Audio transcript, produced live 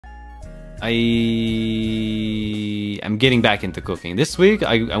I'm getting back into cooking. This week,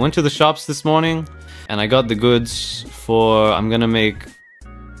 I went to the shops this morning and I got the goods for, I'm gonna make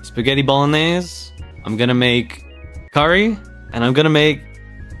spaghetti bolognese, I'm gonna make curry, and I'm gonna make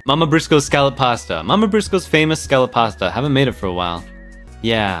Mama Briscoe's scallop pasta. Mama Briscoe's famous scallop pasta. Haven't made it for a while.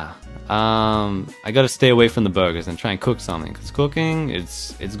 Yeah. I gotta stay away from the burgers and try and cook something. Cause cooking,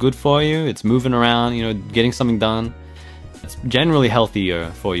 it's good for you. It's moving around, you know, getting something done. It's generally healthier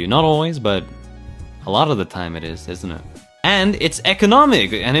for you. Not always, but a lot of the time it is, isn't it? And it's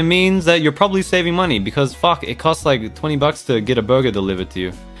economic, and it means that you're probably saving money because fuck, it costs like 20 bucks to get a burger delivered to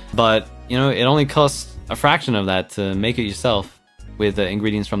you. But, you know, it only costs a fraction of that to make it yourself with the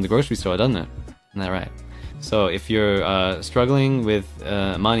ingredients from the grocery store, doesn't it? Isn't that right? So if you're struggling with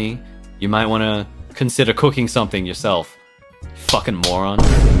money, you might want to consider cooking something yourself. You fucking moron.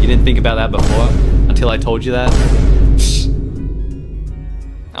 You didn't think about that before until I told you that?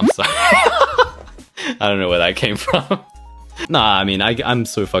 I'm sorry. I don't know where that came from. Nah, I mean, I'm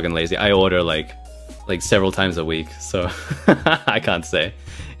so fucking lazy. I order like several times a week, so I can't say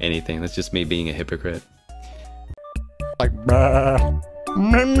anything. That's just me being a hypocrite. Like,